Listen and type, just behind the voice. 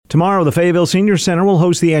Tomorrow, the Fayetteville Senior Center will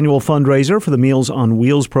host the annual fundraiser for the Meals on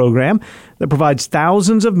Wheels program that provides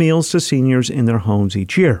thousands of meals to seniors in their homes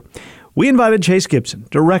each year. We invited Chase Gibson,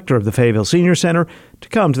 director of the Fayetteville Senior Center, to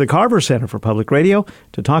come to the Carver Center for Public Radio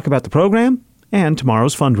to talk about the program and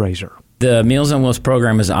tomorrow's fundraiser. The Meals on Wheels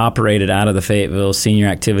program is operated out of the Fayetteville Senior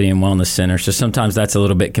Activity and Wellness Center, so sometimes that's a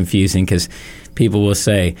little bit confusing because people will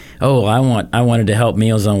say, "Oh, I wanted to help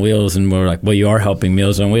Meals on Wheels," and we're like, "Well, you are helping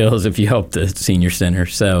Meals on Wheels if you help the senior center."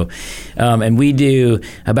 So, and we do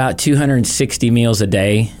about 260 meals a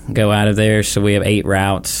day go out of there. So we have 8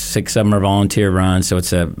 routes, 6 of them are volunteer runs. So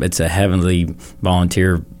it's a heavily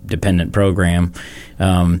volunteer dependent program.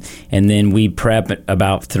 And then we prep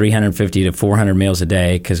about 350 to 400 meals a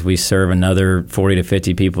day because we serve another 40 to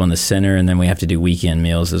 50 people in the center, and then we have to do weekend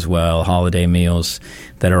meals as well, holiday meals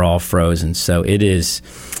that are all frozen. So it is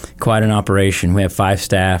quite an operation. We have 5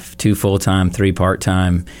 staff, 2 full-time, 3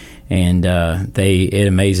 part-time, and it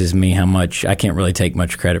amazes me how much. I can't really take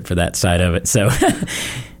much credit for that side of it. So.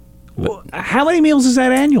 Well, how many meals is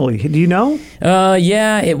that annually? Do you know?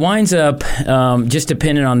 Yeah, it winds up just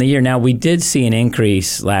depending on the year. Now, we did see an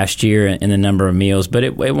increase last year in the number of meals, but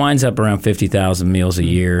it winds up around 50,000 meals a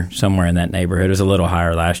year, somewhere in that neighborhood. It was a little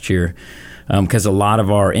higher last year because a lot of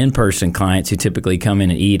our in-person clients who typically come in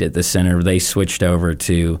and eat at the center, they switched over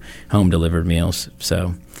to home-delivered meals.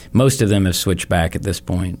 So most of them have switched back at this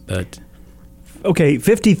point, but... Okay,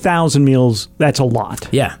 50,000 meals, that's a lot.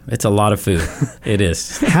 Yeah, it's a lot of food. It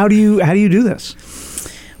is. How do you do this?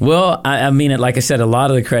 Well, I mean, like I said, a lot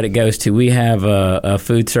of the credit goes to, we have a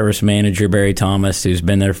food service manager, Barry Thomas, who's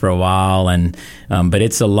been there for a while, and but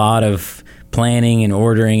it's a lot of planning and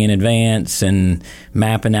ordering in advance and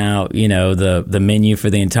mapping out, the menu for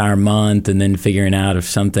the entire month, and then figuring out if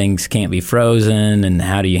some things can't be frozen and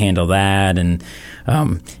how do you handle that. And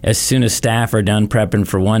as soon as staff are done prepping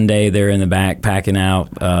for one day, they're in the back packing out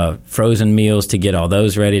frozen meals to get all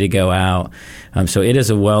those ready to go out. So it is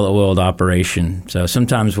a well-oiled operation. So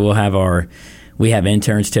sometimes we have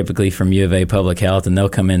interns typically from U of A Public Health, and they'll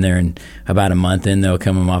come in there, and about a month in, they'll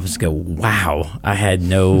come in my office and go, "Wow, I had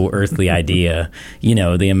no earthly idea,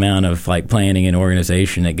 the amount of planning and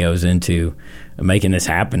organization that goes into making this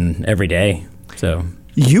happen every day." So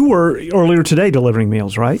you were earlier today delivering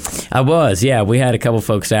meals, right? I was, yeah. We had a couple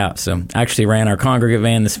folks out. So I actually ran our congregate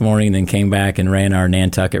van this morning, then came back and ran our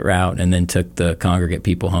Nantucket route, and then took the congregate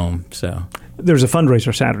people home. So there's a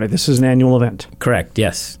fundraiser Saturday. This is an annual event. Correct,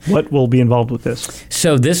 yes. What will be involved with this?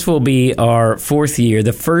 So this will be our 4th year.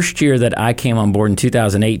 The first year that I came on board in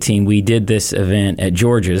 2018, we did this event at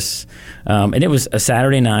George's. And it was a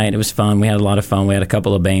Saturday night. It was fun. We had a lot of fun. We had a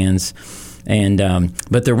couple of bands. And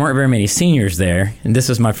but there weren't very many seniors there, and this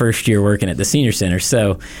was my first year working at the senior center.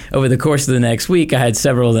 So over the course of the next week, I had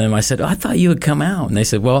several of them. I said, "Oh, I thought you would come out," and they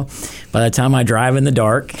said, "Well, by the time I drive in the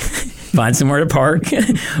dark, find somewhere to park,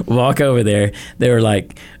 walk over there," they were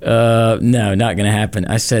like, "No, not going to happen."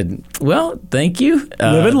 I said, "Well, thank you.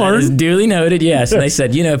 Live and learn." That is duly noted. Yes, and they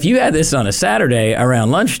said, "If you had this on a Saturday around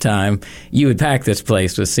lunchtime, you would pack this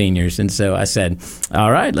place with seniors." And so I said,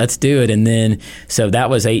 "All right, let's do it." And then so that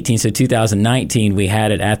was 18. So 2019, we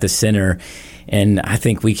had it at the center. And I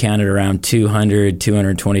think we counted around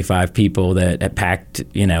 225 people that had packed,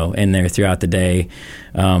 in there throughout the day.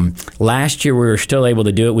 Last year, we were still able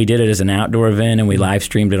to do it. We did it as an outdoor event, and we live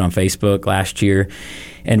streamed it on Facebook last year.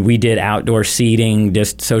 And we did outdoor seating,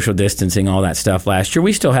 just social distancing, all that stuff last year.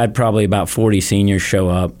 We still had probably about 40 seniors show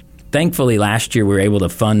up. Thankfully, last year, we were able to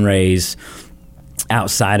fundraise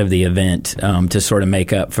outside of the event to sort of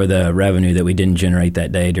make up for the revenue that we didn't generate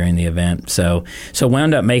that day during the event. So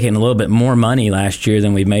wound up making a little bit more money last year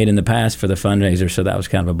than we've made in the past for the fundraiser, so that was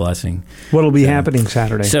kind of a blessing. What will be happening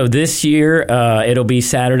Saturday? So this year, it'll be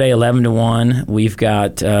Saturday 11 to 1. We've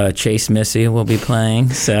got Chase Missy will be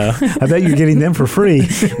playing. So I bet you're getting them for free.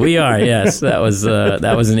 We are, yes. That was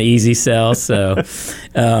an easy sell. So,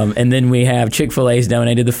 and then we have Chick-fil-A's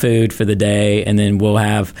donated the food for the day, and then we'll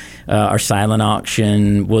have our silent auction.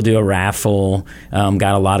 We'll do a raffle.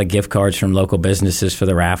 Got a lot of gift cards from local businesses for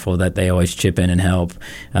the raffle that they always chip in and help.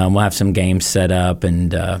 We'll have some games set up.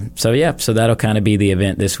 And so that'll kind of be the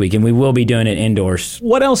event this week. And we will be doing it indoors.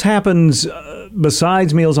 What else happens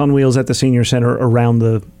besides Meals on Wheels at the Senior Center around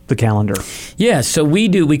the calendar? Yeah, so we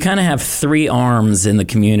kind of have 3 arms in the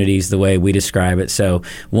communities, the way we describe it. So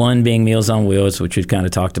one being Meals on Wheels, which we've kind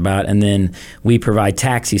of talked about, and then we provide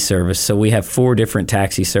taxi service. So we have 4 different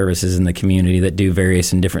taxi services in the community that do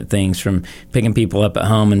various and different things, from picking people up at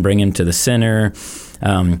home and bringing them to the center,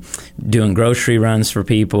 doing grocery runs for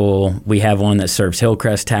people. We have one that serves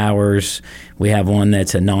Hillcrest Towers. We have one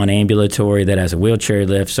that's a non-ambulatory that has a wheelchair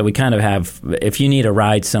lift. So we kind of have, if you need a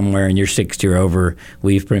ride somewhere and you're 60 or over,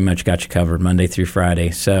 we've pretty much got you covered Monday through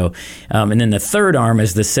Friday. So, and then the third arm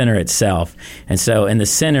is the center itself. And so in the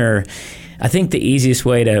center, I think the easiest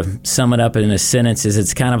way to sum it up in a sentence is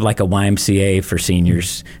it's kind of like a YMCA for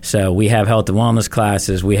seniors. So we have health and wellness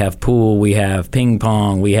classes, we have pool, we have ping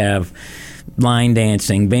pong, we have line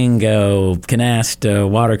dancing, bingo, canasta,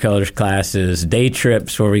 watercolors classes, day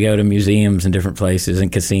trips where we go to museums and different places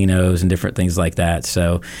and casinos and different things like that.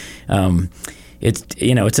 So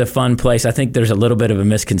it's a fun place. I think there's a little bit of a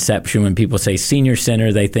misconception when people say senior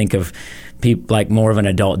center, they think of like more of an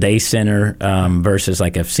adult day center versus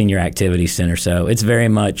like a senior activity center. So it's very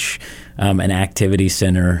much an activity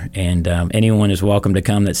center, and anyone is welcome to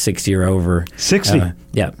come that's 60 or over. 60?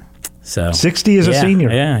 Yeah. So 60 is a senior.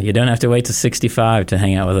 Yeah, you don't have to wait to 65 to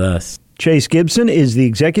hang out with us. Chase Gibson is the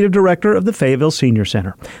executive director of the Fayetteville Senior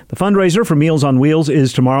Center. The fundraiser for Meals on Wheels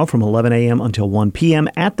is tomorrow from 11 a.m. until 1 p.m.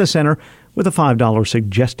 at the center, with a $5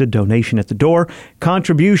 suggested donation at the door.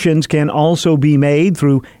 Contributions can also be made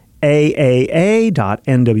through aaa.nwar.org,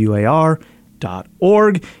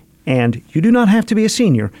 and you do not have to be a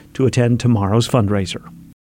senior to attend tomorrow's fundraiser.